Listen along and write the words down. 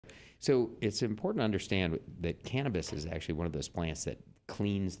So it's important to understand that cannabis is actually one of those plants that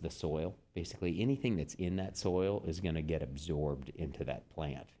cleans the soil. Basically, anything that's in that soil is going to get absorbed into that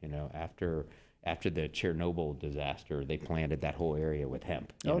plant. You know, after the Chernobyl disaster, they planted that whole area with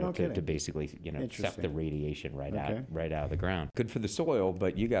hemp. To basically, suck the radiation right out of the ground. Good for the soil,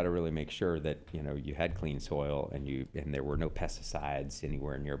 but you got to really make sure that you had clean soil and there were no pesticides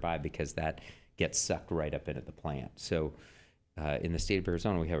anywhere nearby, because that gets sucked right up into the plant. So. In the state of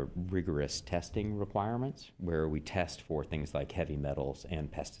Arizona, we have rigorous testing requirements where we test for things like heavy metals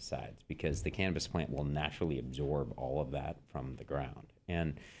and pesticides, because the cannabis plant will naturally absorb all of that from the ground.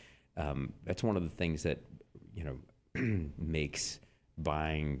 And that's one of the things that, makes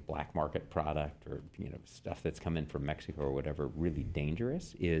buying black market product or, stuff that's come in from Mexico or whatever really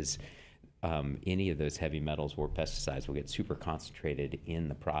dangerous is any of those heavy metals or pesticides will get super concentrated in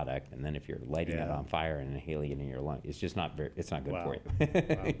the product, and then if you're lighting it on fire and inhaling it in your lung, it's just not it's not good for you.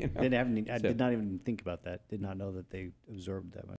 Wow. I did not even think about that. Did not know that they absorbed that much.